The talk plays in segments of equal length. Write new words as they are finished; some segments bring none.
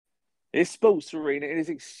It's Sports Arena. It is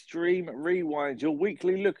Extreme Rewind, your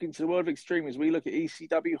weekly look into the world of extreme as we look at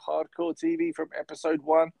ECW Hardcore TV from episode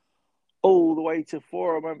 1 all the way to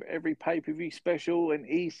 4. Remember every pay-per-view special and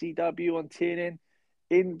ECW on TNN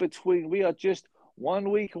in between. We are just 1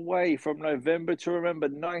 week away from November to Remember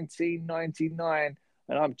 1999,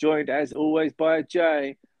 and I'm joined as always by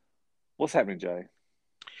Jay. What's happening, Jay?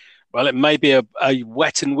 Well, it may be a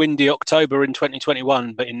wet and windy October in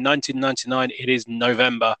 2021, but in 1999 it is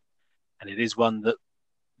November, and it is one that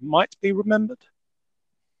might be remembered.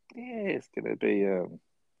 Yeah, it's gonna be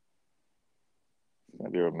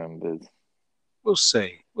remembered. We'll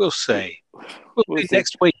see. We'll see. We'll We'll see see.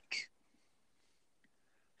 next week.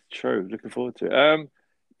 True. Looking forward to it.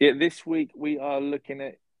 Yeah, this week we are looking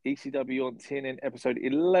at ECW on TNN episode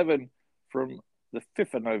 11 from the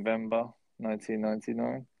 5th of November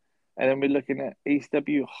 1999. And then we're looking at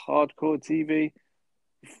ECW Hardcore TV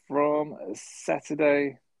from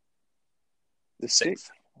Saturday the 6th,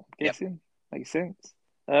 I'm Yep. guessing. Makes sense.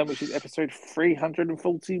 Which is episode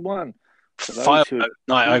 341. For those Fire who are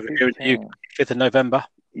night over keeping here in the UK, count. 5th of November.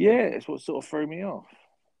 Yeah, it's what sort of threw me off.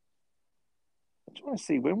 I just want to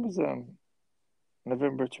see when was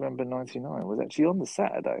November to Remember 99 was actually on the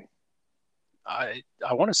Saturday. I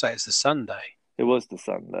want to say it's the Sunday. It was the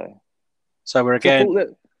Sunday. So we're So I again thought that,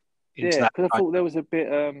 into yeah, that. because I thought there was a bit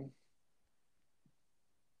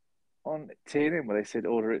on TNN where they said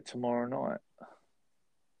order it tomorrow night.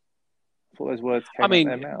 I thought those words I came out mean,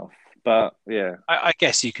 their mouth. But yeah, I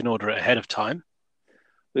guess you can order it ahead of time.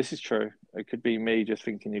 this is true. It could be me just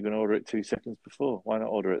thinking you're going to order it 2 seconds before. Why not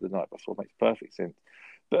order it the night before? Makes perfect sense.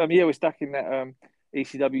 But yeah, we're stuck in that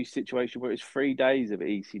ECW situation where it's 3 days of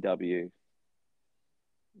ECW.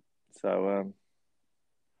 So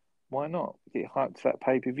why not get hyped for that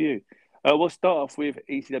pay-per-view? We'll start off with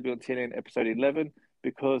ECW on TNN episode 11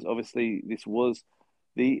 because obviously this was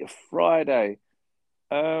the Friday.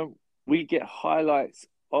 We get highlights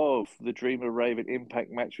of the Dreamer Raven Impact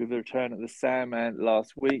match with the return of the Sandman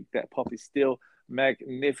last week. That pop is still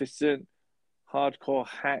magnificent. Hardcore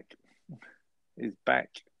Hack is back.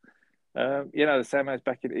 The Sandman's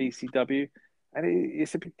back in ECW, and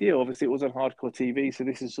it's a big deal. Obviously, it was on Hardcore TV, so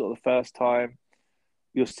this is sort of the first time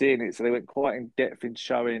you're seeing it. So they went quite in depth in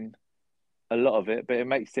showing a lot of it, but it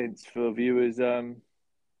makes sense for viewers who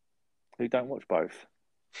don't watch both.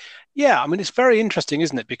 Yeah, I mean it's very interesting,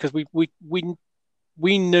 isn't it? Because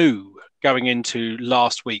we knew going into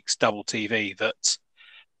last week's double TV that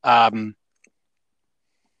um,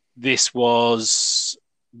 this was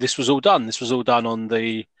all done. This was all done on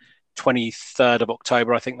the 23rd of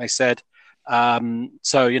October, I think they said.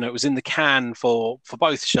 So it was in the can for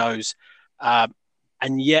both shows,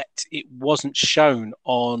 and yet it wasn't shown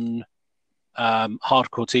on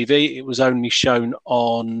Hardcore TV. It was only shown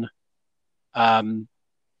on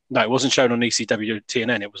no, it wasn't shown on ECW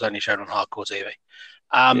TNN. It was only shown on Hardcore TV.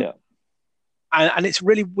 Yeah. And it's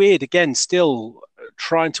really weird, again, still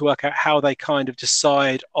trying to work out how they kind of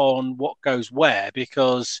decide on what goes where,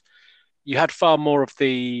 because you had far more of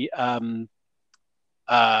the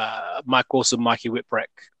Mike Awesome, Mikey Whipwreck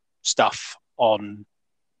stuff on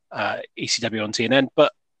ECW on TNN.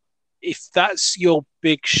 But if that's your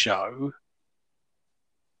big show,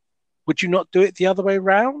 would you not do it the other way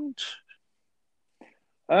around?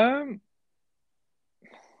 Um,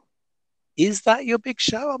 Is that your big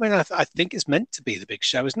show? I mean, I think it's meant to be the big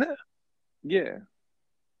show, isn't it? yeah,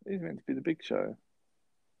 it's meant to be the big show.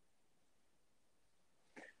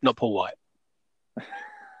 Not Paul White.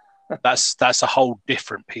 That's a whole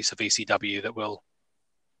different piece of ECW that we'll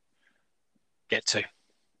get to.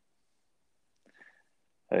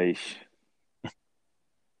 Hey, it's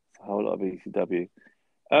a whole lot of ECW.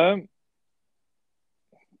 Um,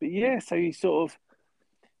 but yeah, so you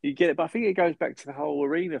get it, but I think it goes back to the whole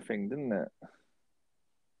arena thing, doesn't it?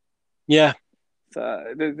 Yeah, So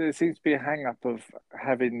there seems to be a hang up of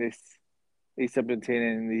having this E17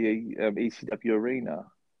 in the ECW arena.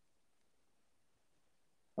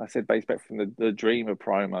 I said based back from the Dreamer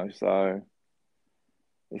promo, so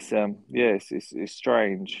it's it's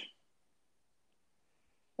strange.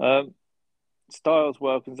 Um, Styles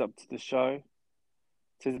welcomes up to the show.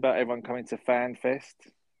 Says about everyone coming to FanFest,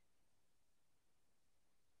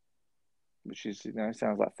 which is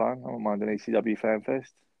sounds like fun. I don't mind an ECW FanFest.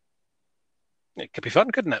 it could be fun,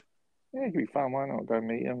 couldn't it? Yeah, it could be fun. Why not go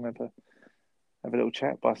meet them, have a little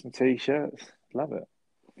chat, buy some t-shirts. Love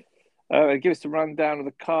it. Give us the rundown of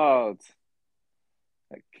the cards.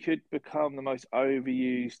 That could become the most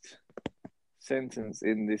overused sentence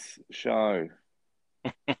in this show.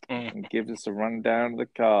 And gives us a rundown of the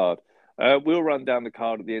card. We'll run down the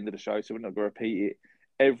card at the end of the show, so we're not going to repeat it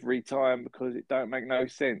every time because it don't make no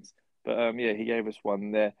sense. But yeah, he gave us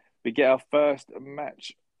one there. We get our first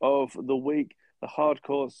match of the week: the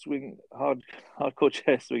hardcore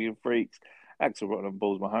chair swinging freaks, Axel Rotten and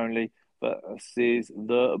Balls Mahoney versus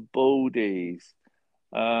the Baldies,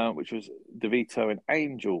 which was DeVito and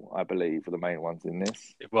Angel, I believe, were the main ones in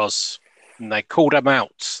this. It was. And they called them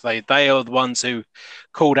out. They are the ones who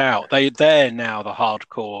called out. They're now the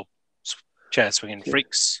hardcore chair swinging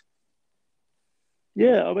freaks.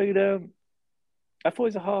 Yeah, I mean, I thought it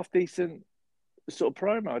was a half decent sort of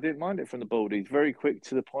promo. I didn't mind it from the Baldies. Very quick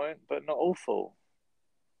to the point, but not awful.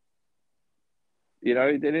 You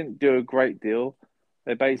know, they didn't do a great deal.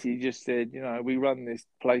 They basically just said, you know, we run this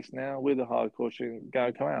place now. We're the hardcore should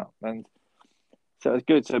go come out, and so it was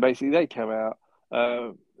good. So basically, they came out.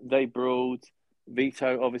 They brawled.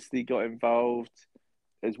 Vito obviously got involved,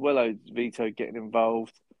 as well as Vito getting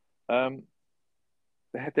involved.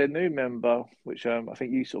 They had their new member, which I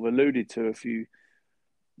think you sort of alluded to a few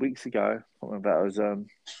weeks ago. I don't remember if that was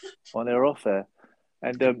on their off air.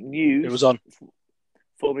 And News, it was on,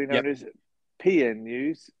 formerly known as PN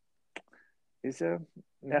News, is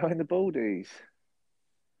now in the Baldies.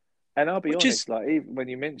 And I'll be honest, like even when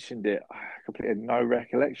you mentioned it, I completely had no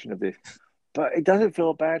recollection of this. But it doesn't feel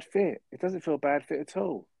a bad fit. It doesn't feel a bad fit at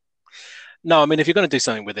all. No, I mean, if you're going to do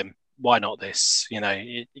something with him, why not this? You know,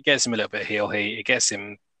 it gets him a little bit of heel heat. It gets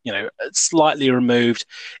him, you know, slightly removed.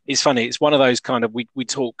 It's funny. It's one of those kind of, we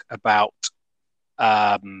talk about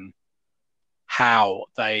how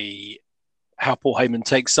Paul Heyman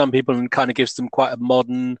takes some people and kind of gives them quite a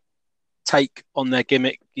modern take on their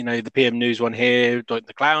gimmick. You know, the PM News one here, Doink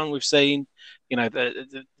the Clown we've seen, you know,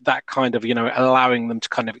 that kind of, you know, allowing them to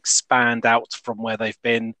kind of expand out from where they've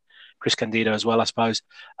been. Chris Candido as well, I suppose.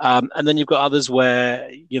 And then you've got others where,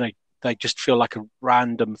 you know, they just feel like a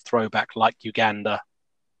random throwback like Uganda,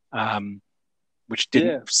 which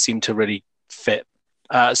didn't seem to really fit.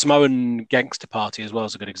 Samoan Gangster Party as well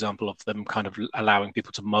is a good example of them kind of allowing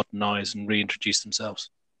people to modernize and reintroduce themselves.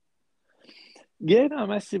 Yeah, no,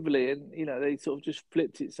 massively. And, you know, they sort of just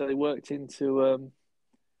flipped it so they worked into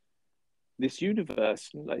this universe.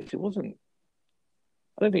 Like, it wasn't,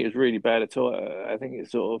 I don't think it was really bad at all. I think it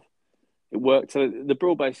sort of, it worked. So the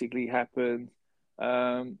brawl basically happened.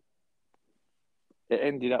 It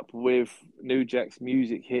ended up with New Jack's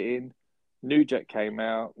music hitting. New Jack came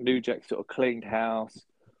out. New Jack sort of cleaned house.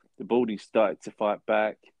 The Baldies started to fight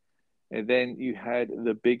back. And then you had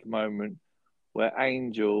the big moment where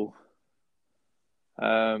Angel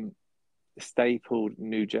stapled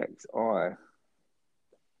New Jack's eye.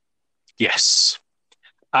 Yes.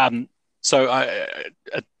 So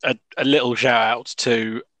a little shout out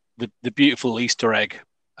to the beautiful Easter egg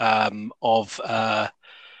of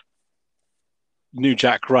New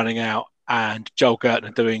Jack running out and Joel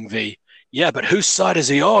Gertner doing the but whose side is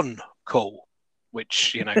he on? Call,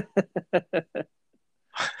 which, you know,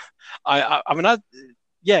 I mean,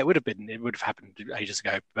 it would have happened ages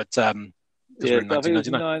ago, but I think it was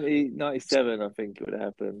 97. I think it would have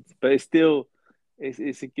happened, but it's still,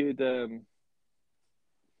 it's a good.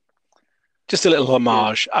 Just a little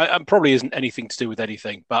homage. It probably isn't anything to do with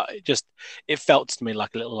anything, but it felt to me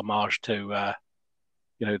like a little homage to,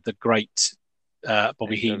 you know, the great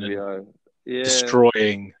Bobby Heenan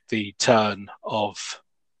destroying the turn of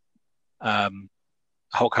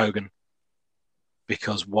Hulk Hogan.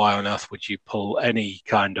 Because why on earth would you pull any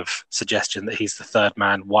kind of suggestion that he's the third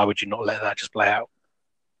man? Why would you not let that just play out?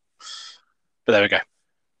 But there we go.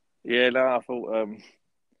 Yeah, no, I thought,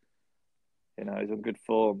 you know, he's on good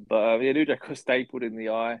form. But New Jack was stapled in the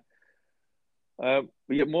eye.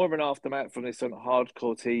 We get more of an aftermath from this on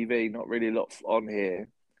hardcore TV. Not really a lot on here.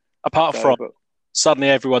 Apart from suddenly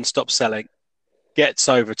everyone stops selling, gets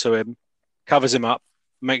over to him, covers him up,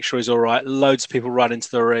 makes sure he's all right. Loads of people run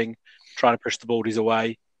into the ring, trying to push the Baldies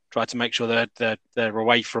away, try to make sure they're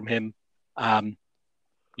away from him. You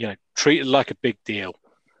know, treat it like a big deal.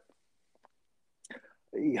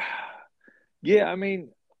 Yeah, I mean,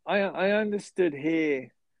 I understood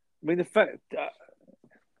here. I mean, the fact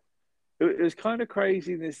it was kind of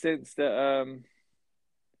crazy in the sense that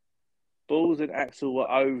Balls and Axel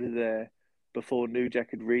were over there before New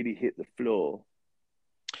Jack had really hit the floor.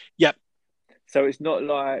 Yep. So it's not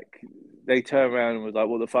like they turned around and was like,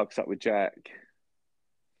 "What the fuck's up with Jack?"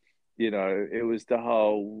 You know, it was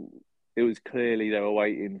clearly they were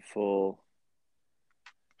waiting for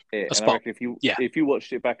it. And I reckon if you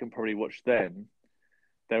watched it back and probably watched them,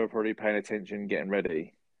 they were probably paying attention, getting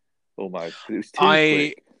ready, almost. It was too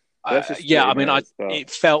quick. I mean, it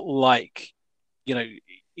felt like, you know,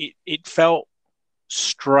 it felt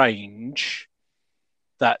strange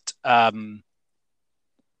that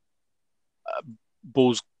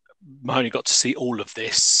Balls Mahoney got to see all of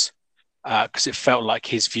this, because it felt like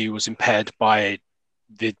his view was impaired by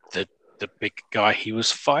the big guy he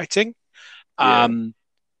was fighting. Yeah.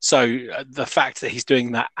 So the fact that he's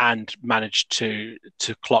doing that and managed to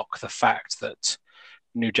clock the fact that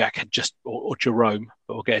New Jack had just, or Jerome,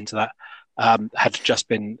 but we'll get into that, had just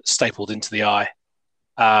been stapled into the eye.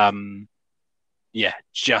 Yeah,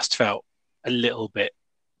 just felt a little bit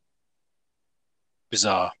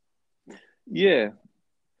bizarre. Yeah.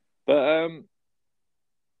 But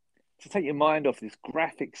to take your mind off this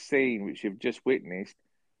graphic scene which you've just witnessed,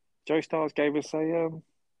 Joe Styles gave us a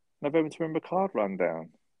November to Remember card rundown,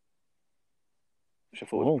 which I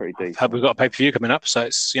thought was Oh, pretty I've heard we've decent. got a pay-per-view coming up, so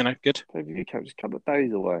it's good. Pay-per-view came just a couple of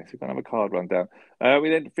days away, so we're gonna have a card rundown. We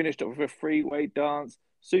then finished up with a three-way dance: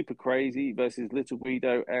 Super Crazy versus Little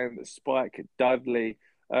Guido and Spike Dudley.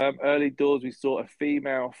 Early doors, we saw a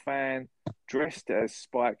female fan dressed as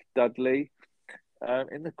Spike Dudley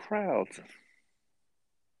in the crowd.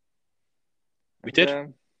 We And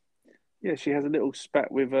did. yeah, she has a little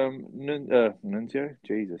spat with Nunzio,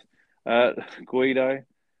 Jesus, Guido,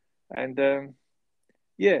 and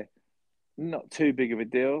yeah, not too big of a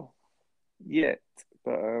deal yet,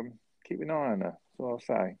 but keep an eye on her. That's what I'll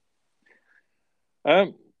say.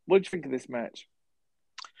 What do you think of this match?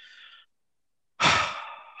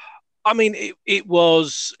 I mean, it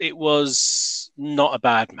was not a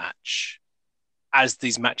bad match, as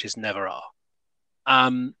these matches never are.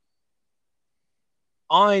 Um,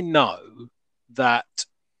 I know that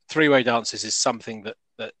three-way dances is something that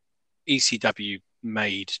ECW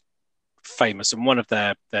made famous and one of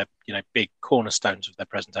their big cornerstones of their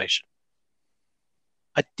presentation.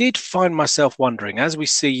 I did find myself wondering as we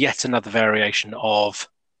see yet another variation of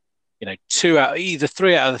either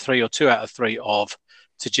 3 out of 3 or 2 out of 3 of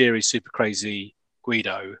Tajiri Super Crazy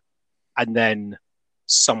Guido, and then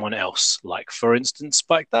someone else, like for instance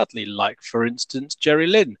Spike Dudley, like for instance Jerry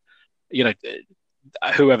Lynn, you know,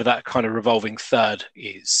 whoever that kind of revolving third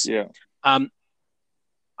is. Yeah, Um,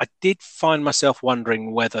 I did find myself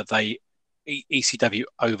wondering whether ECW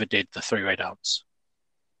overdid the three-way dance.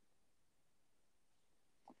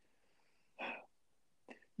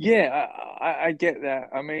 yeah, I get that.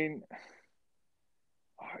 I mean,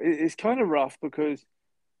 it's kind of rough because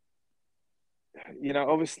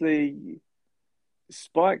obviously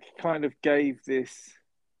Spike kind of gave this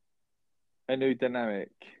a new dynamic,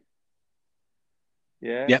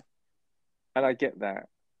 yeah, Yep. and I get that,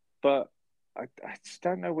 but I just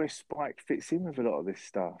don't know where Spike fits in with a lot of this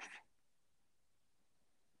stuff.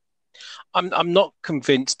 I'm not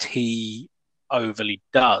convinced he overly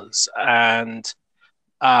does, and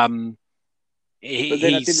um, But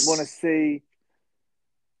then I didn't want to he's see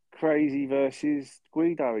Crazy versus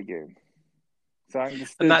Guido again, so I and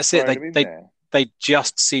understood that's it. throwing They him in they there. they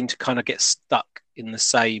just seem to kind of get stuck in the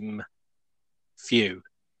same few.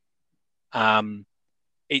 Um,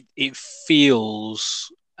 it feels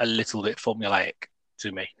a little bit formulaic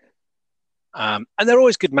to me, and they're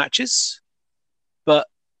always good matches, but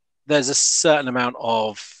there's a certain amount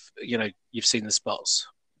of you've seen the spots.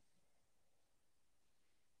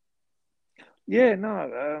 Yeah,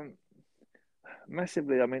 no,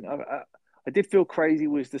 massively. I mean, I did feel Crazy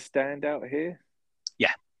was the standout here.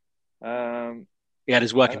 Yeah, Um, he had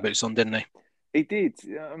his working and boots on, didn't he? he did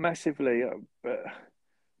massively, but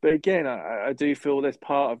again, I do feel there's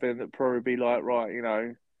part of him that probably be like, right,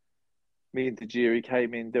 me and Tajiri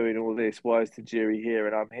came in doing all this. Why is Tajiri here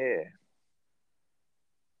and I'm here?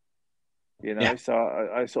 Yeah, So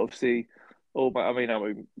I sort of see all my. I mean,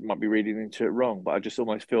 I might be reading into it wrong, but I just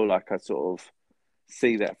almost feel like I sort of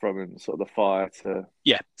see that from him, sort of the fire to.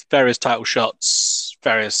 yeah. Various title shots,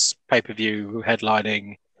 various pay-per-view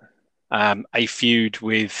headlining, a feud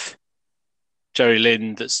with Jerry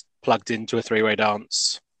Lynn that's plugged into a three-way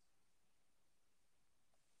dance.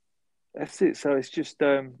 That's it. So it's just,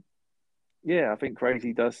 yeah, I think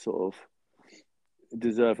Crazy does sort of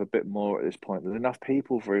deserve a bit more at this point. There's enough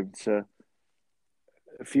people for him to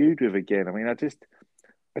feud with again. I mean,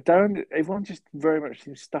 I don't. Everyone just very much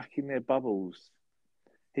seems stuck in their bubbles.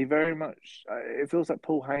 He very much. It feels like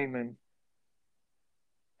Paul Heyman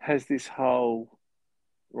has this whole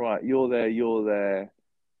right. You're there. You're there.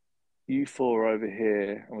 You four are over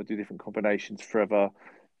here, and we'll do different combinations forever.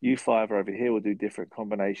 You five are over here. We'll do different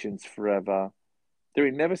combinations forever. There,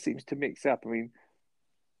 it never seems to mix up. I mean,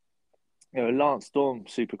 Lance Storm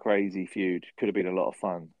Super Crazy feud could have been a lot of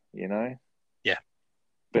fun. Yeah,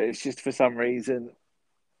 But it's just for some reason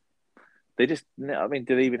they just. I mean,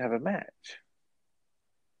 do they even have a match?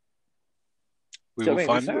 we So I will mean, this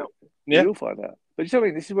find is what out. we Yeah, will find out. But you know what I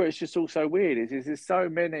mean? This is where it's just all so weird. Is there's so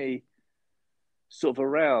many sort of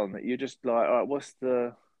around that you're just like, all right, what's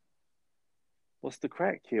the what's the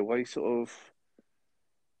crack here? Why you sort of,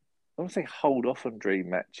 I don't say hold off on dream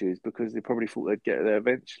matches because they probably thought they'd get there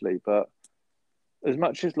eventually, but as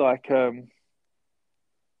much as like shimming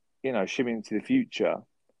into the future,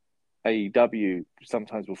 AEW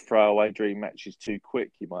sometimes will throw away dream matches too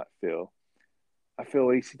quick. You might feel. I feel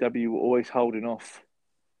ECW were always holding off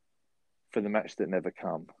for the match that never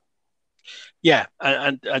come. Yeah,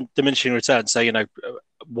 and diminishing returns. So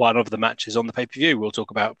one of the matches on the pay-per-view we'll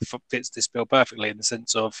talk about fits this bill perfectly in the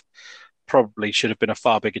sense of probably should have been a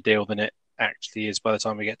far bigger deal than it actually is by the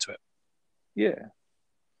time we get to it. Yeah,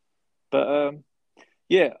 but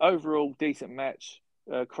yeah, overall decent match.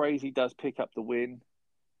 Crazy does pick up the win.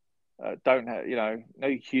 Don't have no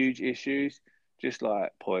huge issues, just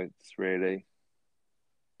like points really,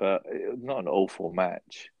 but not an awful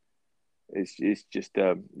match. It's just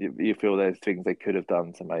you feel there's things they could have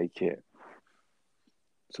done to make it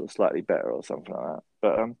sort of slightly better or something like that.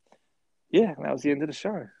 But yeah, that was the end of the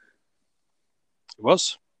show. It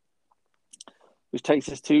was. Which takes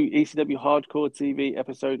us to ECW Hardcore TV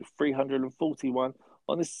episode 341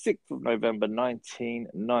 on the 6th of November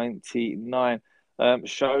 1999.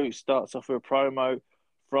 Show starts off with a promo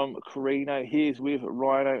from Corino. Here's with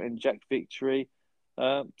Rhino and Jack Victory.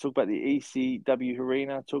 Talk about the ECW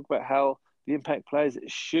arena. Talk about how the Impact players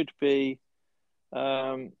should be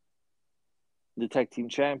the tag team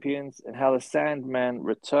champions and how the Sandman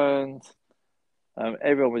returned.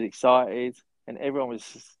 Everyone was excited and everyone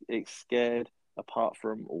was scared apart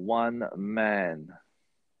from one man.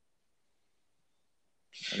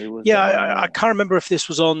 I can't remember if this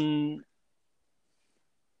was on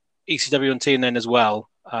ECW and TNN as well.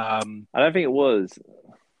 I don't think it was.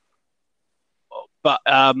 But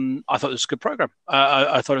I thought it was a good program.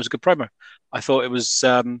 I thought it was a good promo. I thought it was,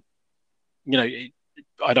 I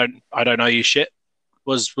don't know you shit.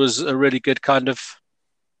 Was a really good kind of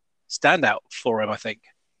standout for him, I think.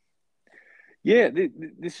 Yeah,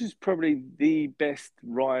 this is probably the best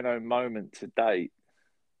Rhino moment to date.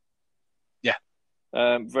 Yeah.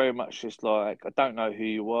 Very much just like, I don't know who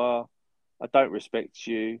you are. I don't respect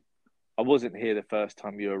you. I wasn't here the first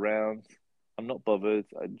time you were around. I'm not bothered.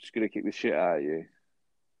 I'm just going to kick the shit out of you.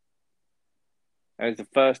 And it's the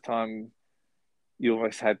first time you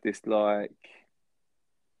almost had this, like,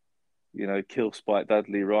 kill Spike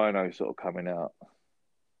Dudley Rhino sort of coming out.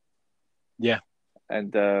 Yeah.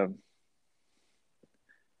 And,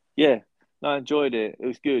 yeah, no, I enjoyed it. It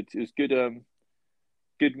was good. It was good,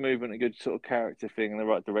 good movement, a good sort of character thing in the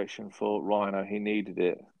right direction for Rhino. He needed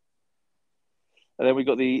it. And then we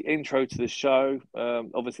got the intro to the show.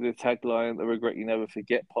 Obviously, the tagline, "The regret you never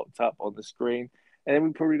forget," popped up on the screen. And then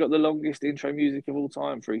we probably got the longest intro music of all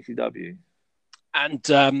time for ECW. And,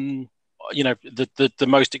 the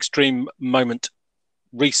most extreme moment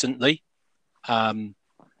recently,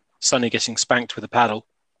 Sonny getting spanked with a paddle,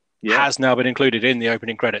 has now been included in the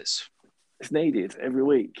opening credits. It's needed every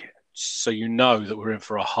week. So you know that we're in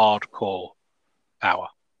for a hardcore hour.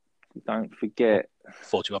 Don't forget.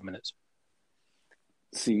 41 minutes.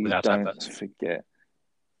 So you don't forget.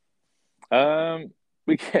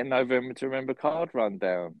 We get November to Remember card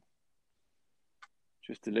rundown.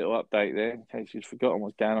 Just a little update there in case you've forgotten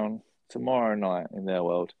what's going on tomorrow night in their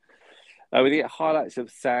world. We get highlights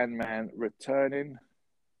of Sandman returning.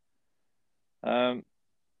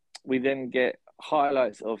 We then get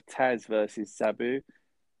highlights of Taz versus Sabu.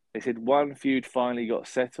 They said one feud finally got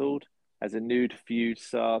settled as a new feud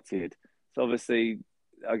started. So obviously,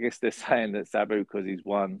 I guess they're saying that Sabu, because he's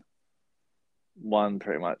won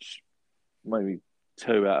pretty much, maybe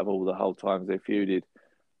two out of all the whole times they feuded,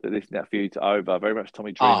 that feud's over. Very much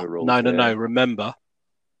Tommy Dreamer rules. No. Remember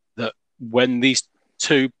that when these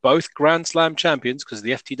two, both Grand Slam champions, because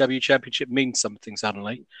the FTW championship means something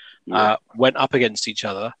suddenly, went up against each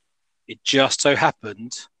other, it just so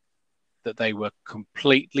happened that they were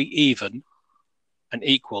completely even and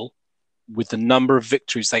equal with the number of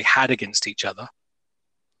victories they had against each other.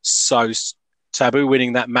 So Sabu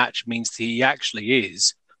winning that match means he actually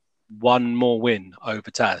is one more win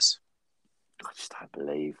over Taz. I just don't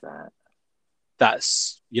believe that.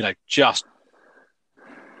 That's, just...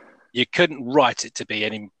 You couldn't write it to be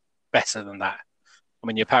any better than that. I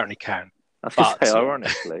mean, you apparently can. I was going to say,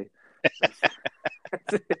 ironically.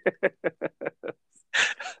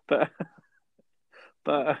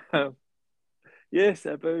 but yeah,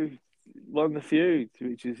 Sabu won the feud,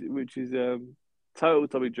 which is total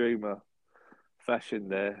Tommy Dreamer fashion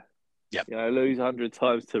there. Yeah, lose 100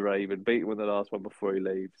 times to Raven, beat him in the last one before he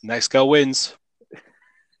leaves. Next girl wins.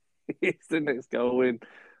 It's the next girl win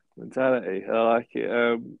mentality. I like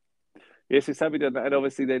it. So Sabu done that, and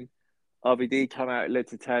obviously then RVD come out, led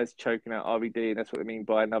to Taz choking out RVD, and that's what I mean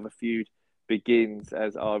by another feud begins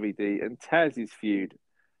as RVD and Taz's feud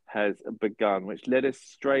has begun, which led us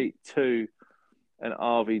straight to an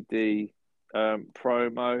RVD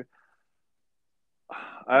promo.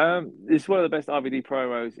 It's one of the best RVD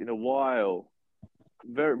promos in a while.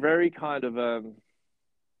 Very, very kind of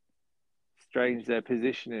strange their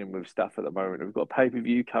positioning with stuff at the moment. We've got a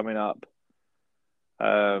pay-per-view coming up.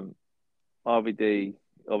 RVD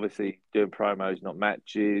obviously doing promos, not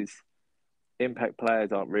matches. Impact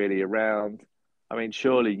players aren't really around. I mean,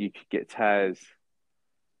 surely you could get Taz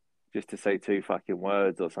just to say 2 fucking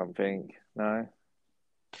words or something. No?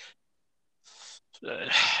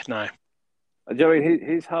 No. Joey,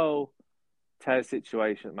 his whole Taz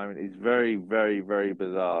situation at the moment is very, very, very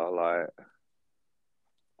bizarre. Like,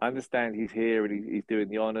 I understand he's here and he's doing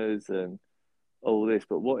the honors and all this,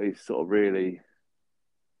 but what is sort of really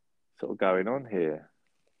sort of going on here?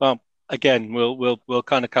 Well, again, we'll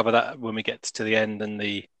kind of cover that when we get to the end and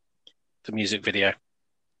the music video.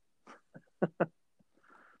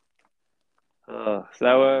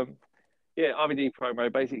 Yeah, RVD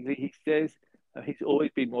promo. Basically, he says he's always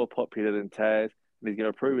been more popular than Taz, and he's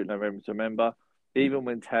going to prove it November to Remember. Even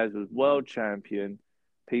when Taz was world champion,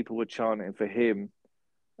 people were chanting for him,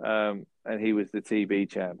 and he was the TV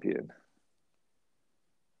champion.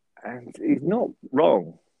 And he's not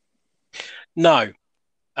wrong. No.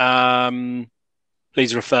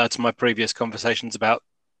 Please refer to my previous conversations about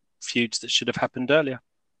feuds that should have happened earlier.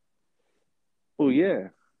 Well, yeah.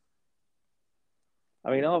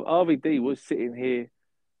 I mean, RVD was sitting here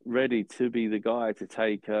ready to be the guy to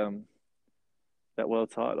take that world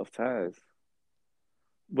title off Taz.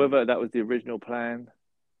 Whether that was the original plan,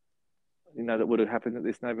 that would have happened at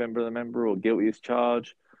this November Remember, or guilty as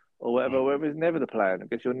charged, or whatever, whether it's never the plan. I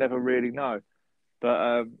guess you'll never really know.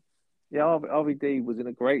 But yeah, RVD was in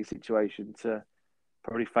a great situation to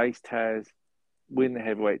probably face Taz, win the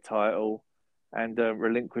heavyweight title, and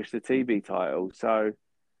relinquish the TV title. So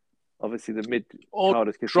obviously the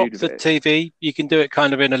mid-carders could drop the TV. You can do it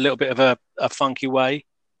kind of in a little bit of a funky way.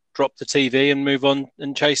 Drop the TV and move on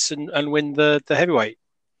and chase and win the heavyweight,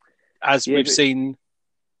 as we've seen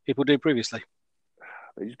people do previously.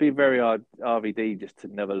 It'd just be very hard RVD just to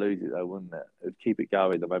never lose it, though, wouldn't it? It'd keep it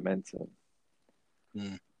going, the momentum.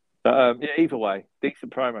 But yeah, either way,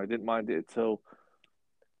 decent promo. Didn't mind it at all.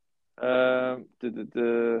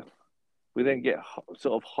 We then get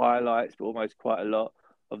sort of highlights, but almost quite a lot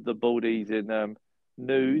of the Baldies in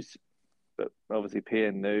news, but obviously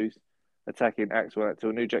PN news, attacking Axel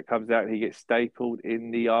until New Jack comes out and he gets stapled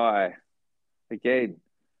in the eye again.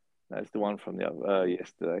 That's the one from the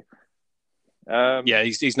yesterday. Yeah,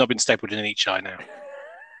 he's not been stapled in each eye now.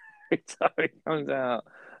 So he comes out,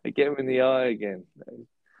 they get him in the eye again.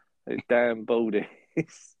 Those damn Baldies.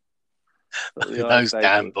 Those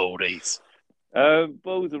damn Baldies.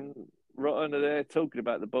 Balls and Rotten are there talking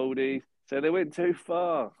about the Baldies. So they went too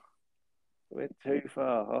far.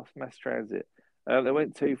 Ask Mass Transit. They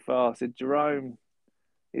went too far. So Jerome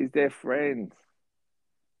is their friend.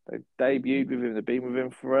 They debuted with him. They've been with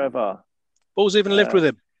him forever. Balls even lived with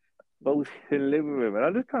him. Balls even lived with him. And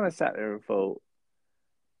I just kind of sat there and thought,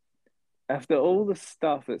 after all the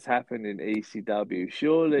stuff that's happened in ECW,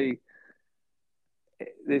 surely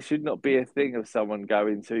there should not be a thing of someone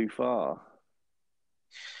going too far.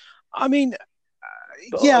 I mean,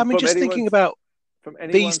 just thinking about from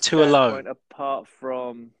these two alone, apart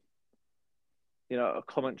from a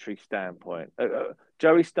commentary standpoint,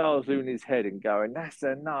 Joey Styles losing his head and going, "That's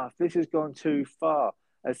enough. This has gone too far."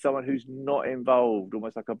 As someone who's not involved,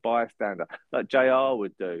 almost like a bystander, like JR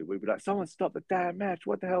would do, we'd be like, "Someone stop the damn match!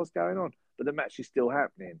 What the hell's going on?" But the match is still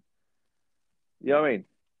happening. You know what I mean?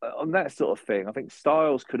 On that sort of thing, I think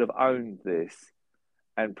Styles could have owned this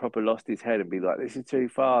and proper lost his head and be like, "This is too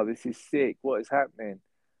far. This is sick. What is happening?"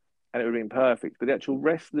 And it would have been perfect. But the actual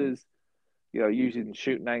wrestlers, using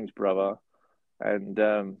shoot names, brother,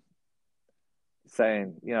 and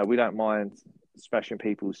saying, we don't mind smashing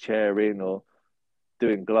people's chair in or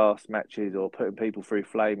doing glass matches or putting people through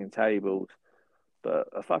flaming tables, but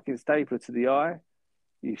a fucking stapler to the eye,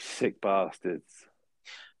 you sick bastards.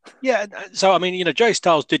 Yeah, so I mean, Joey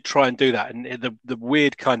Styles did try and do that, and the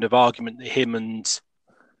weird kind of argument that him and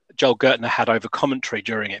Joel Gertner had over commentary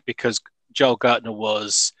during it, because Joel Gertner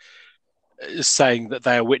was saying that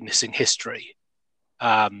they are witnessing history,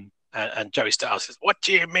 and Joey Styles says, "What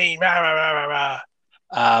do you mean?" Rah, rah, rah, rah,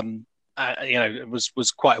 rah. It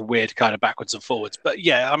was quite a weird kind of backwards and forwards. But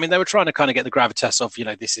yeah, I mean, they were trying to kind of get the gravitas of,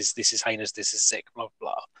 this is heinous, this is sick, blah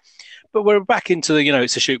blah. But we're back into the,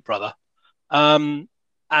 it's a shoot, brother. And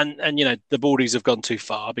the Baldies have gone too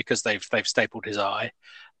far because they've stapled his eye.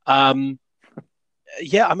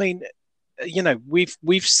 Yeah, I mean,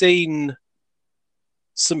 we've seen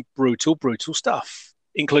some brutal, brutal stuff,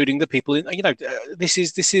 including the people in. This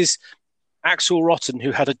is Axel Rotten,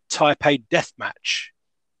 who had a Taipei death match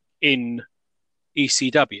in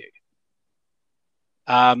ECW.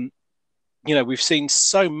 We've seen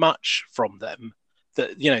so much from them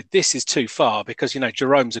that this is too far, because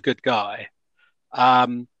Jerome's a good guy. I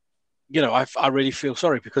really feel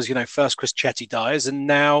sorry because first Chris Chetty dies, and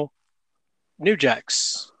now New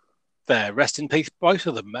Jack's there. Rest in peace, both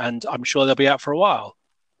of them, and I'm sure they'll be out for a while.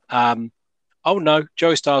 Oh no,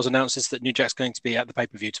 Joey Styles announces that New Jack's going to be at the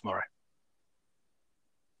pay-per-view tomorrow.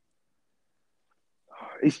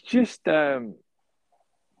 It's just I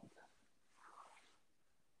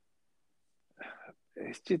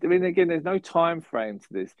mean, again, there's no time frame to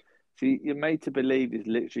this. So you're made to believe this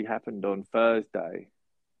literally happened on Thursday.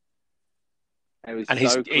 And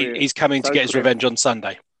he's coming to get his revenge on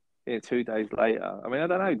Sunday. Yeah, 2 days later. I mean, I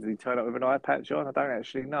don't know. Did he turn up with an eye patch on? I don't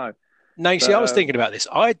actually know. No, see, I was thinking about this.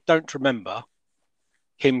 I don't remember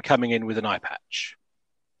him coming in with an eye patch.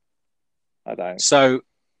 I don't. So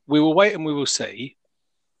we will wait and we will see.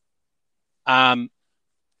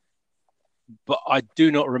 But I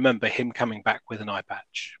do not remember him coming back with an eye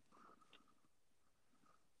patch.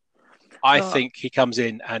 I think he comes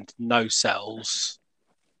in and no sells.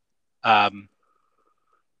 No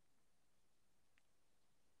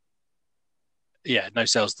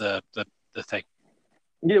sells the thing.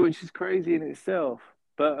 Yeah, which is crazy in itself.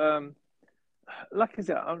 But like I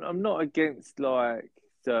said, I'm not against like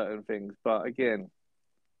certain things, but again,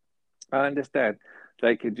 I understand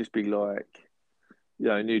they could just be like,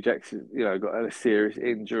 New Jack's, got a serious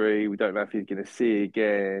injury. We don't know if he's going to see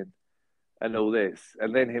again, and all this,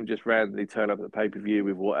 and then him just randomly turn up at the pay-per-view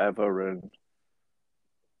with whatever, and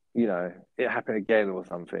it happened again or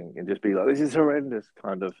something, and just be like, this is horrendous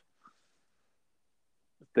kind of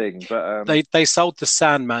thing. But they sold the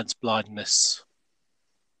Sandman's blindness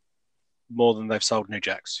more than they've sold New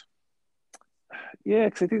Jack's. Yeah,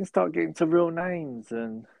 because they didn't start getting to real names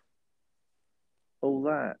and all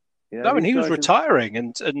that. No, and he was retiring,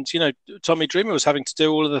 and Tommy Dreamer was having to do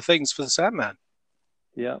all of the things for the Sandman.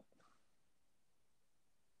 Yeah.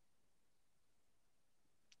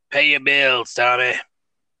 Pay your bills, Tommy.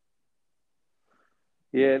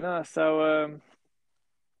 Yeah, no, so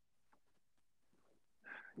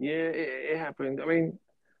it happened. I mean,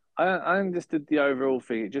 I understood the overall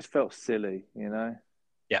thing. It just felt silly,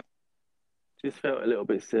 Yep. Just felt a little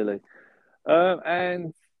bit silly.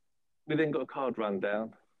 And we then got a card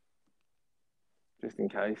rundown, just in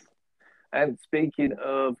case. And speaking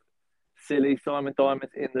of silly, Simon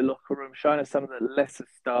Diamond's in the locker room, showing us some of the lesser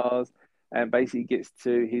stars, and basically gets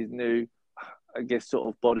to his new, I guess, sort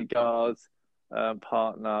of bodyguards,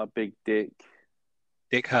 partner, Big Dick.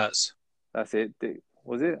 Dick Hertz. That's it.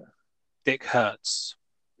 Was it? Dick Hertz.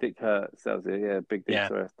 Dick Hertz, that was it. Yeah, Big Dick,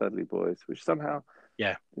 sorry, Dudley Boys, which somehow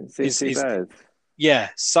didn't seem too bad. Yeah,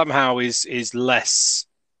 somehow is less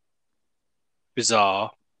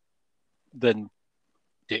bizarre than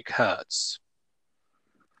Dick Hertz.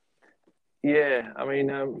 Yeah, I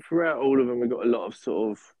mean, throughout all of them, we got a lot of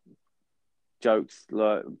sort of jokes,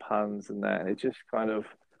 like puns and that. And it just kind of,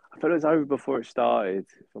 I thought it was over before it started,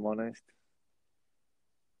 if I'm honest.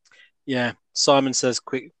 Yeah, Simon says,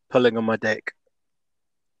 quick pulling on my dick.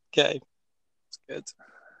 Okay, it's good.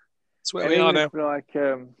 That's where we are now. Like,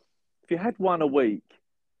 if you had one a week,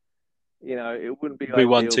 it wouldn't be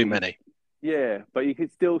one too many. Yeah, but you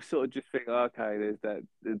could still sort of just think, okay, there's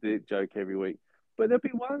the joke every week. But there'll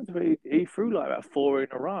be ones where he threw like about 4 in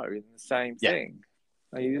a row in the same thing.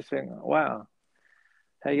 And you just think, wow,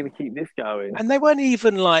 how are you going to keep this going? And they weren't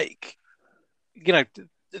even like,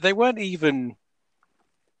 they weren't even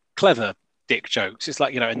clever dick jokes. It's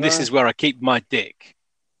like, and this is where I keep my dick.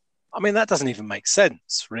 I mean, that doesn't even make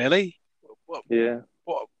sense, really. What?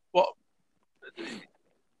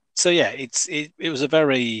 So, yeah, it was a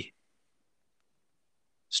very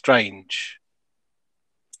strange.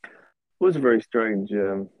 It was a very strange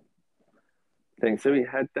thing. So we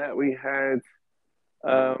had that. We had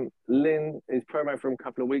Lynn, his promo from a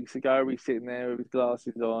couple of weeks ago. He's sitting there with his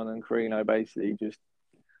glasses on, and Carino basically just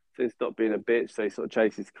says stop being a bitch. So he sort of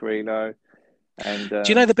chases Carino. And do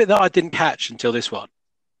you know the bit that I didn't catch until this one?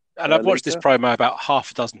 And I've watched this promo about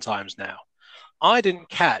half a dozen times now. I didn't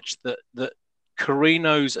catch that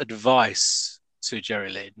Carino's advice to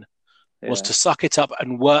Jerry Lynn was to suck it up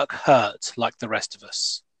and work hurt like the rest of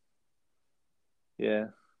us. Yeah.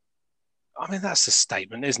 I mean, that's a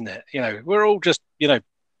statement, isn't it? We're all just,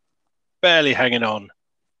 barely hanging on.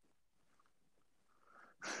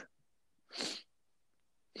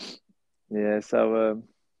 Yeah, so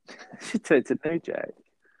she turned to New Jack.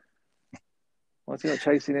 Why's he not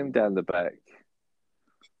chasing him down the back?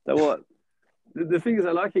 So what? The thing is,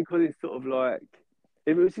 I like it because it's sort of like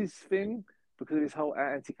if it was his thing because of his whole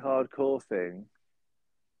anti-hardcore thing,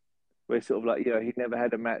 where sort of like he never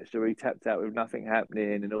had a match or he tapped out with nothing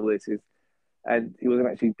happening and all this is, and he wasn't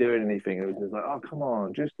actually doing anything. It was just like, oh come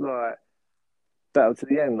on, just like battle to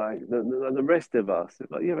the end, like the rest of us.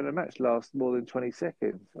 It's like you haven't a match last more than 20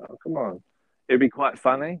 seconds. Oh come on, it'd be quite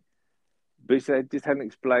funny, but they just hadn't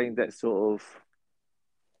explained that sort of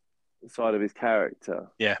side of his character,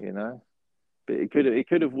 Yeah. you know. But it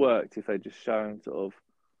could have worked if they'd just shown sort of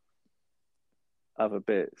other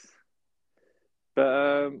bits.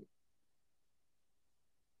 But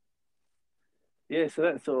yeah, so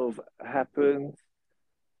that sort of happened.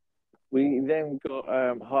 We then got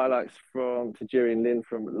highlights from Tajiri and Lin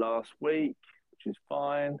from last week, which is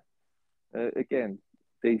fine. Again,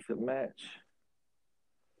 decent match.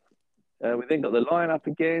 We then got the lineup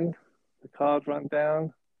again, the card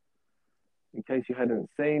rundown, in case you hadn't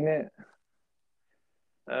seen it.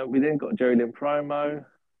 We then got Jerry Lynn promo.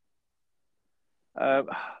 Um,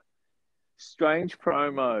 strange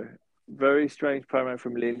promo, very strange promo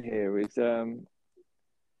from Lynn here. It's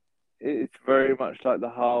very much like the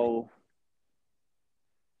whole,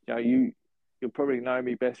 you'll probably know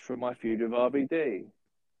me best from my feud with RVD,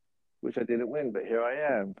 which I didn't win, but here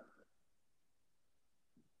I am.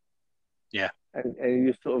 Yeah. And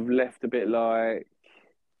you're sort of left a bit like,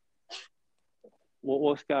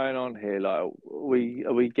 what's going on here? Like,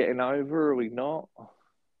 are we getting over? Or are we not?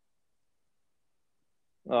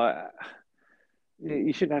 Like,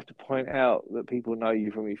 you shouldn't have to point out that people know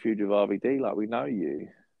you from your feud with RVD. Like, we know you.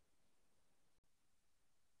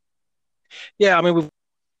 Yeah, I mean, we've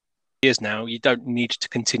years now. You don't need to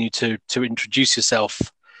continue to introduce yourself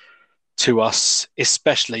to us,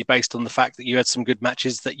 especially based on the fact that you had some good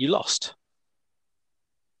matches that you lost.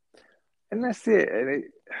 And that's it.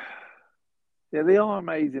 Yeah, they are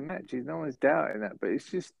amazing matches. No one's doubting that. But it's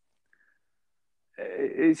just, I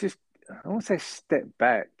don't want to say step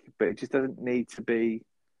back, but it just doesn't need to be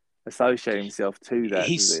associating himself to that, does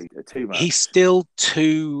He's he? Too he's much. still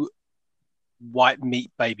too white meat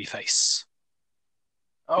babyface.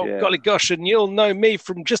 Oh Yeah. golly gosh, and you'll know me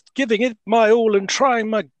from just giving it my all and trying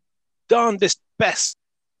my darndest best,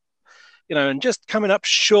 and just coming up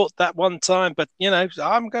short that one time. But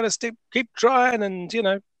I'm going to keep trying, and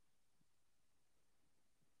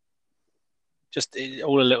just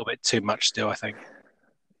all a little bit too much still, I think.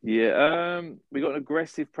 Yeah. We got an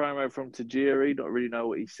aggressive promo from Tajiri. Not really know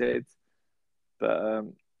what he said, but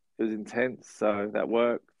it was intense, so that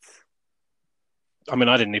worked. I mean,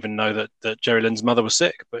 I didn't even know that Jerry Lynn's mother was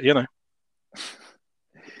sick, but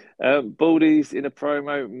Baldy's in a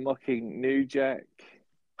promo mocking New Jack.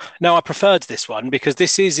 No, I preferred this one because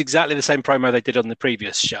this is exactly the same promo they did on the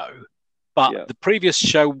previous show, but Yeah. the previous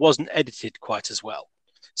show wasn't edited quite as well.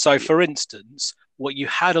 So, for instance, what you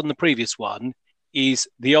had on the previous one is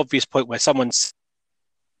the obvious point where someone's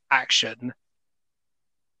action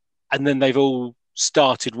and then they've all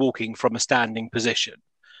started walking from a standing position.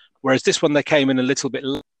 Whereas this one, they came in a little bit,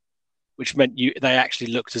 which meant they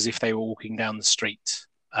actually looked as if they were walking down the street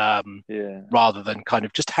rather than kind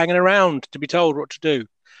of just hanging around to be told what to do.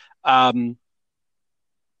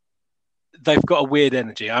 They've got a weird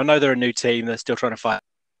energy. I know they're a new team. They're still trying to find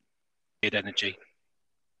weird energy.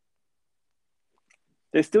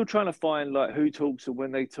 They're still trying to find like who talks and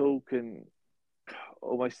when they talk and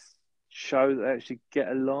almost show that they actually get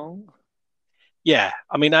along. Yeah,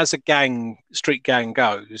 I mean, as a street gang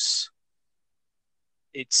goes,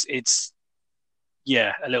 it's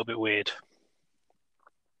a little bit weird.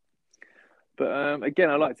 But again,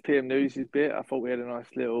 I liked PM News' bit. I thought we had a nice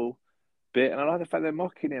little bit, and I like the fact they're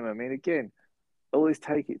mocking him. I mean, again, all this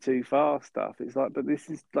take it too far stuff. It's like, but this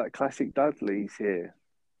is like classic Dudley's here.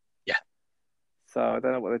 Yeah. So I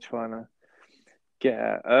don't know what they're trying to get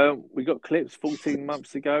at. We got clips 14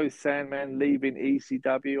 months ago. Sandman leaving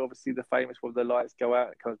ECW. Obviously, the famous one, the lights go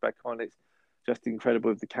out, it comes back on. It's just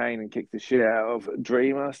incredible with the cane and kicks the shit out of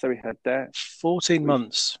Dreamer. So we had that. 14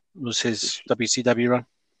 months was his WCW run.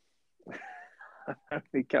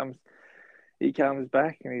 He comes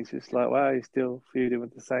back and he's just like, wow, he's still feuding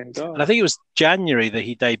with the same guy. And I think it was January that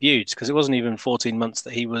he debuted because it wasn't even 14 months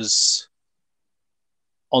that he was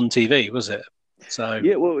on TV, was it? So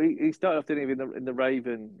yeah, well, he started off in the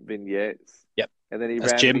Raven vignettes. Yep. And then he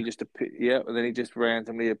That's randomly Jim. just appeared. Yeah, and then he just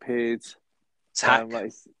randomly appeared. It's Hack. I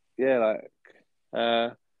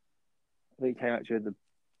think he came out during the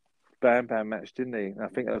Bam Bam match, didn't he? And I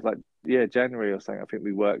think that was January or something. I think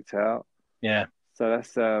we worked out. Yeah. So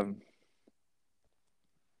that's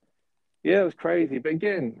it was crazy. But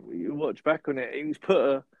again, you watch back on it, he was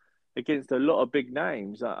put against a lot of big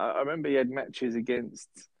names. I remember he had matches against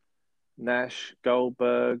Nash,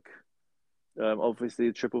 Goldberg, obviously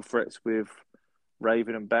the triple threats with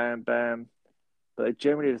Raven and Bam Bam. But I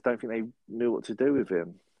generally just don't think they knew what to do with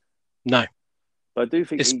him. No, But I do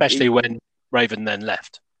think especially when Raven then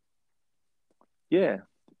left. Yeah,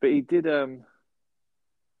 but he did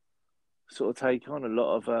sort of take on a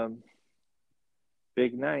lot of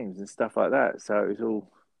big names and stuff like that. So it was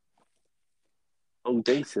all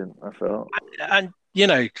decent, I felt. And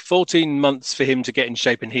 14 months for him to get in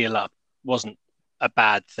shape and heal up wasn't a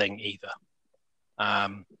bad thing either.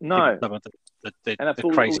 No, some of the and I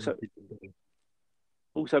thought crazy.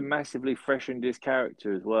 also massively freshened his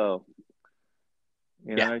character as well.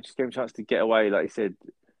 Just gave him a chance to get away, like you said.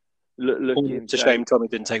 Looking, it's a shame Tommy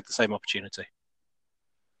didn't take the same opportunity.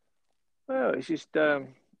 Well, it's just, I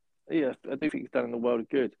do think it's done in the world of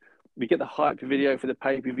good. We get the hype video for the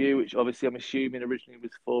pay-per-view, which obviously I'm assuming originally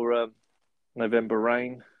was for November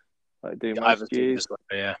Rain, like doing most years.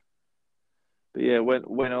 Yeah. But yeah, went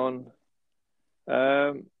on.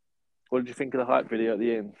 What did you think of the hype video at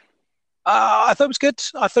the end? I thought it was good.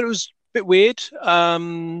 I thought it was a bit weird.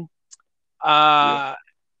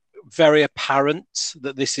 Very apparent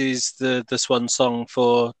that this is the swan song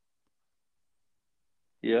for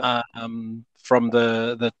from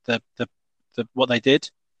the what they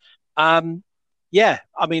did. I mean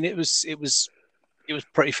it was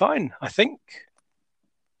pretty fine, I think.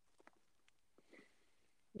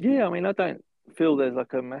 Yeah, I mean I don't feel there's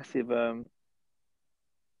like a massive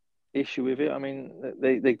issue with it. I mean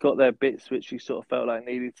they got their bits which you sort of felt like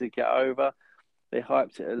needed to get over. They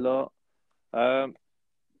hyped it a lot. I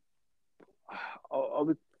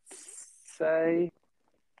would say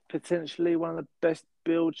potentially one of the best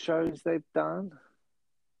build shows they've done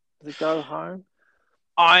to go home.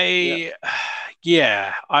 I'd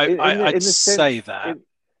say that.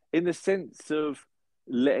 In the sense of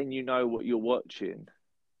letting you know what you're watching.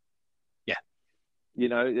 Yeah.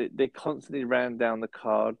 They constantly ran down the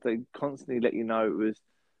card. They constantly let you know it was,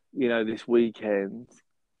 this weekend.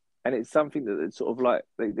 And it's something that it's sort of like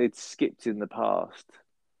they'd skipped in the past.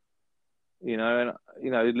 And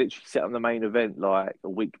literally set on the main event like a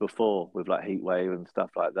week before with like Heatwave and stuff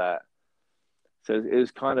like that. So it was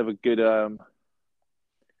kind of a good it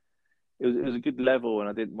was a good level, and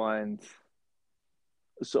I didn't mind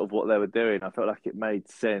sort of what they were doing. I felt like it made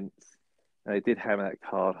sense, and they did hammer that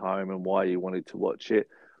card home and why you wanted to watch it.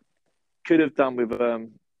 Could have done with a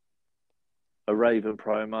Raven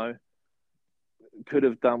promo. Could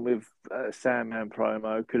have done with a Sandman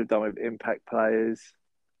promo. Could have done with Impact players.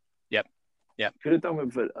 Yep. Could have done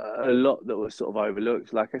with a lot that was sort of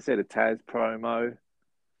overlooked. Like I said, a Taz promo.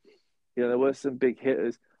 There were some big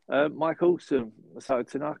hitters. Mike Awesome, Masato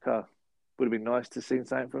Tanaka. Would have been nice to see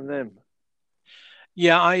something from them.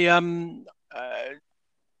 Yeah,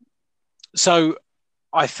 so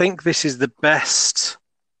I think this is the best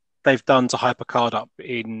they've done to hype a card up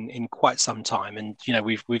in quite some time, and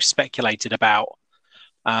we've speculated about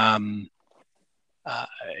how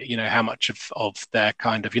much of their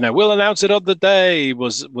kind of we'll announce it on the day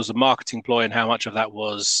was a marketing ploy, and how much of that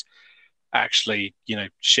was actually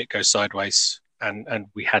shit goes sideways, and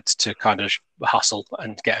we had to kind of hustle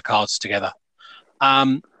and get our cards together.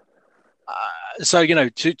 So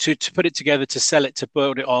to put it together, to sell it, to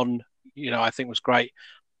build it on, I think was great.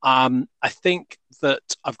 I think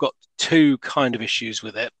that I've got two kind of issues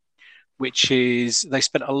with it, which is they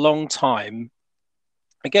spent a long time.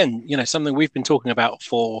 Again, something we've been talking about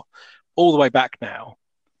for all the way back now.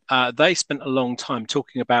 They spent a long time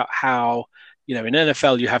talking about how, in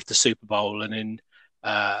NFL you have the Super Bowl, and in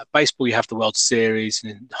baseball you have the World Series,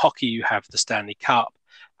 and in hockey you have the Stanley Cup,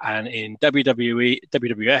 and in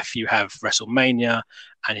WWF you have WrestleMania,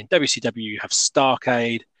 and in WCW you have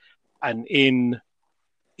Starrcade, and in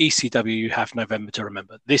ECW you have November to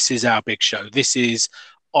Remember. This is our big show. This is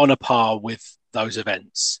on a par with those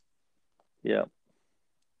events. Yeah.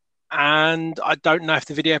 And I don't know if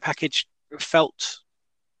the video package felt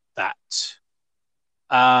that.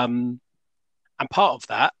 And part of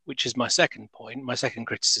that, which is my second point, my second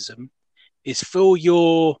criticism, is for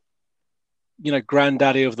your,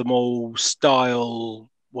 granddaddy of them all style,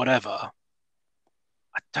 whatever.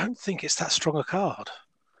 I don't think it's that strong a card.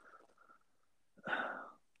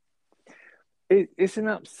 It's an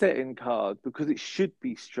upsetting card because it should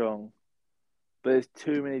be strong, but there's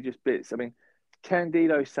too many just bits. I mean,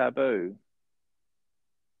 Candido Sabu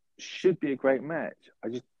should be a great match. I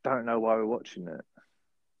just don't know why we're watching it.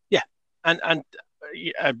 Yeah, and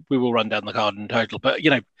we will run down the card in total, but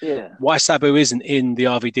why Sabu isn't in the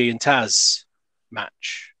RVD and Taz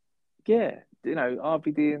match? Yeah,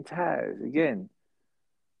 RVD and Taz again,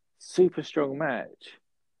 super strong match.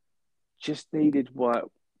 Just needed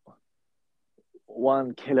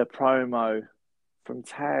one killer promo from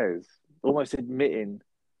Taz, almost admitting,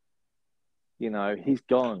 he's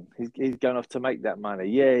gone. He's going off to make that money.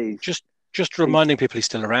 Yeah, Just he's reminding people he's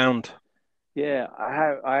still around. yeah.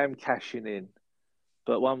 I am cashing in,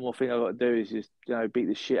 but one more thing I got to do is just beat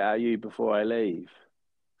the shit out of you before I leave.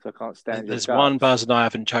 So I can't stand your There's one guts. person I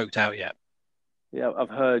haven't choked out yet. Yeah, I've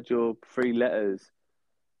heard your 3 letters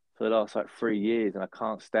for the last like 3 years, and I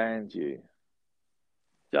can't stand you.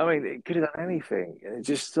 Do you know what I mean? It could have done anything, and it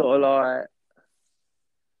just sort of like,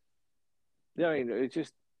 it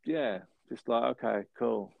just yeah, just like okay,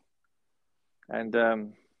 cool, and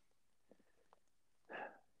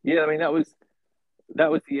yeah, I mean that was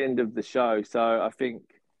the end of the show. So I think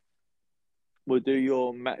we'll do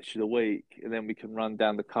your match of the week, and then we can run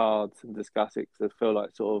down the cards and discuss it. Because I feel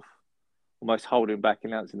like sort of almost holding back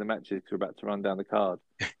announcing the matches because we're about to run down the card.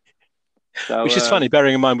 So Which is funny,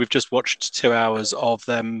 bearing in mind we've just watched 2 hours of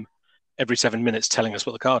them every 7 minutes telling us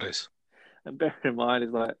what the card is. and bear in mind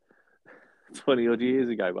it's like 20 odd years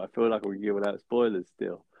ago, but I feel like we're giving out spoilers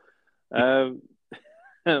still. Um,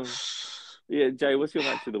 yeah, Jay, what's your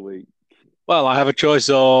match of the week? Well, I have a choice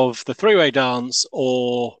of the three-way dance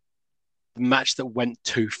or the match that went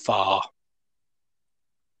too far.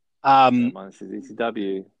 Mine's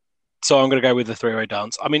ECW. So I'm going to go with the three-way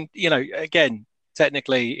dance. I mean, again,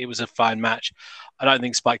 technically it was a fine match. I don't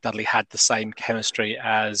think Spike Dudley had the same chemistry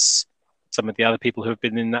as some of the other people who have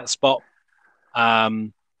been in that spot.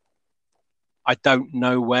 I don't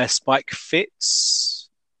know where Spike fits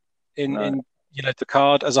in the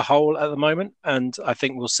card as a whole at the moment, and I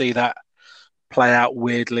think we'll see that play out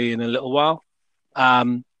weirdly in a little while.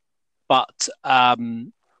 But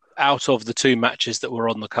out of the two matches that were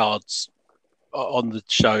on the cards on the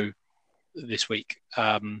show this week,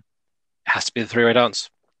 it has to be the three-way dance.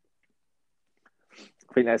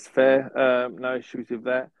 I think that's fair. No issues with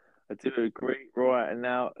that. I do agree. Right, and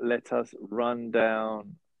now let us run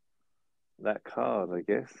down that card, I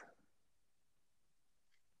guess.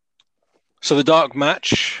 So the dark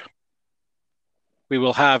match, we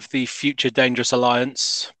will have the Future Dangerous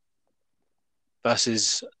Alliance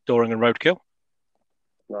versus Doring and Roadkill.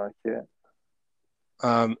 Like it.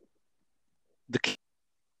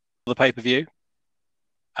 The pay-per-view,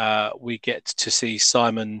 we get to see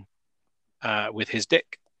Simon with his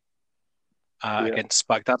dick against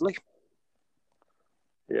Spike Dudley.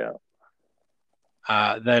 Yeah.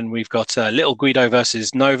 Then we've got Little Guido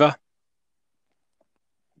versus Nova.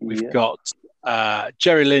 We've got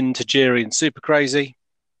Jerry Lynn, Tajiri, and Super Crazy.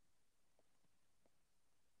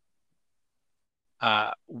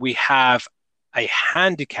 We have a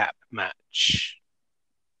handicap match,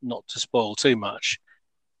 not to spoil too much,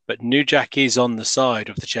 but New Jack is on the side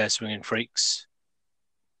of the Chair Swinging Freaks,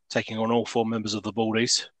 taking on all 4 members of the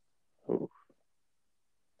Baldies.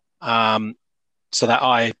 So that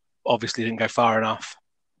I obviously didn't go far enough.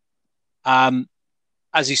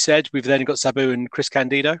 As you said, we've then got Sabu and Chris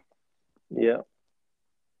Candido. Yeah.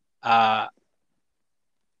 And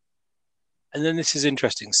then this is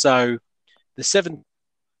interesting. So the 7th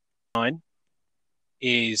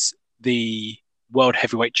is the World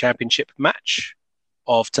Heavyweight Championship match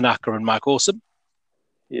of Tanaka and Mike Awesome.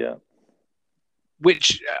 Yeah.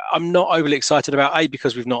 Which I'm not overly excited about, A,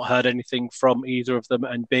 because we've not heard anything from either of them,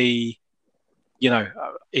 and B,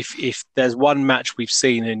 if there's one match we've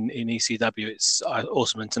seen in ECW, it's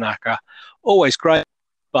Awesome and Tanaka. Always great,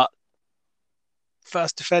 but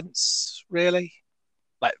first defense, really?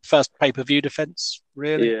 Like first pay-per-view defense,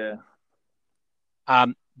 really? Yeah.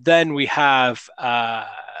 Then we have Taz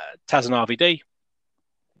and RVD.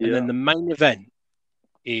 And then the main event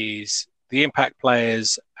is the Impact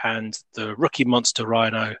Players and the Rookie Monster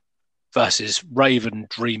Rhino versus Raven,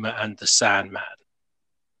 Dreamer, and the Sandman.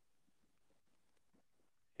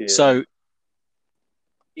 Yeah. So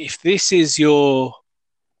if this is your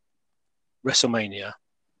WrestleMania,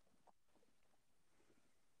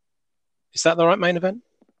 is that the right main event?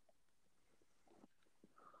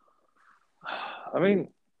 I mean,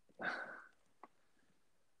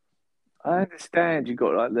 I understand you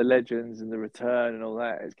got like the Legends and the Return and all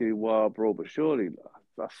that. It's going to be Wild Brawl, but surely,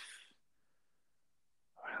 I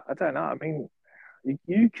don't know. I mean,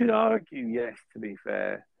 you could argue yes, to be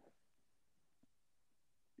fair.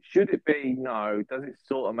 Should it be no? Does it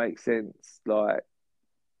sort of make sense? Like,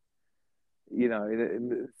 in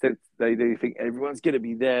the sense they do think everyone's going to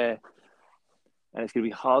be there, and it's going to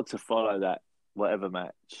be hard to follow that whatever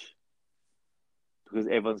match because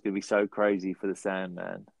everyone's going to be so crazy for the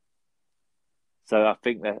Sandman. So I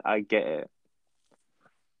think that I get it.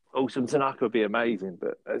 Awesome Tanaka would be amazing,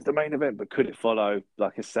 but as the main event, but could it follow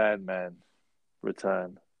like a Sandman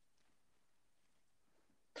return?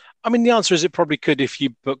 I mean, the answer is it probably could if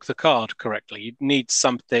you book the card correctly. You'd need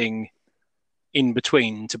something in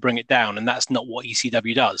between to bring it down, and that's not what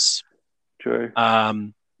ECW does. True.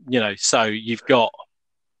 So you've got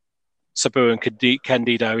Sabu and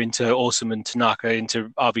Candido into Awesome and Tanaka into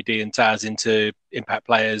RVD and Taz into Impact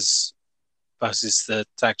Players versus the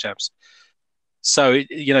tag champs. So,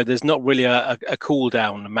 there's not really a cool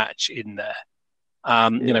down match in there.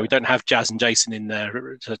 We don't have Jazz and Jason in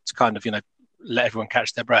there to kind of, let everyone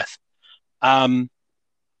catch their breath. But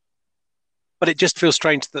it just feels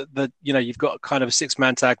strange that you've got kind of a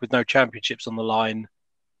 6-man tag with no championships on the line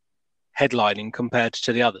headlining compared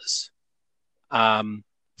to the others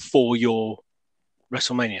for your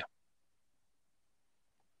WrestleMania.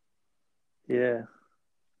 Yeah.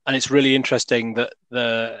 And it's really interesting that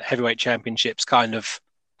the heavyweight championship's kind of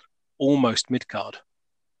almost mid-card.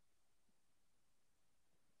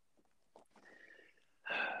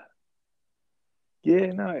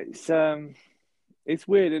 Yeah, no, it's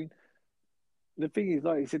weird, and the thing is,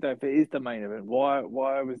 like you said, though, if it is the main event, why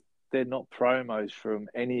was there not promos from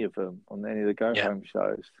any of them on any of the go home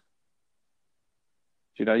shows?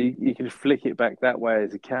 You can flick it back that way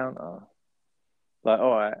as a counter. Like,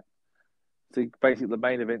 all right, so basically the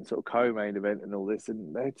main event, sort of co-main event, and all this,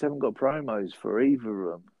 and they just haven't got promos for either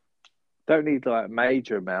of them. Don't need like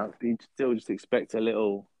major amounts, but you still just expect a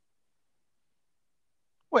little.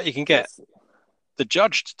 Well, you can get the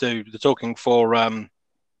judge to do the talking for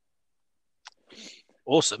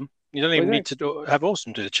Awesome. You don't even need to have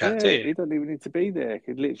Awesome do the chat, do you? He doesn't even need to be there. It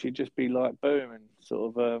could literally just be like boom and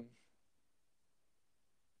sort of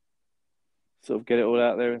get it all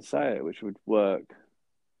out there and say it, which would work.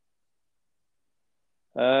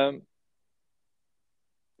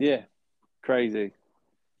 Yeah, crazy.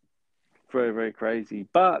 Very, very crazy.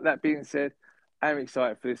 But that being said, I'm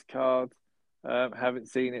excited for this card. Haven't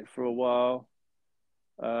seen it for a while.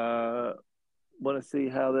 Want to see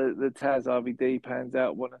how the Taz RVD pans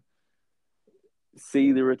out. Want to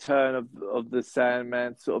see the return of the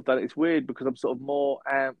Sandman sort of done. It's weird because I'm sort of more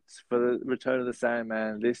amped for the return of the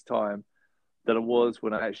Sandman this time than I was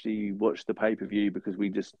when I actually watched the pay-per-view, because we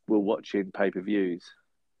just were watching pay-per-views.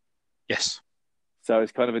 Yes. So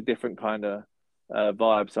it's kind of a different kind of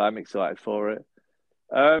vibe. So I'm excited for it.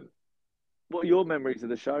 What are your memories of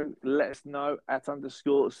the show? Let us know at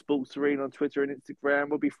 _Sportsarena on Twitter and Instagram.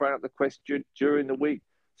 We'll be throwing up the question during the week.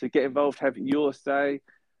 So get involved, have your say.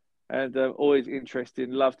 And always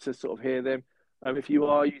interesting. Love to sort of hear them. If you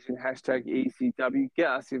are using hashtag ECW, get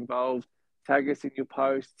us involved. Tag us in your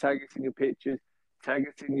posts, tag us in your pictures, tag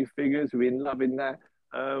us in your figures. We're loving that.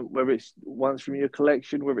 Whether it's ones from your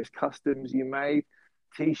collection, whether it's customs you made,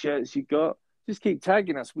 T-shirts you got, just keep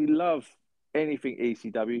tagging us. We love anything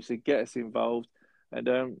ECW, so get us involved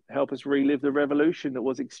and help us relive the revolution that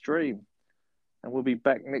was Extreme. And we'll be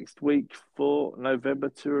back next week for November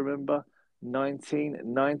to Remember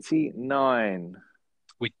 1999.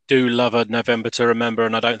 We do love a November to Remember,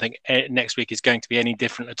 and I don't think next week is going to be any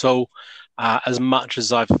different at all. As much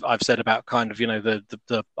as I've said about kind of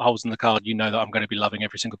the holes in the card, that I'm going to be loving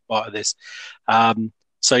every single part of this.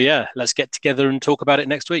 So yeah, let's get together and talk about it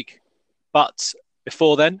next week. But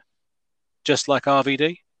before then, just like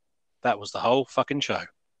RVD, that was the whole fucking show.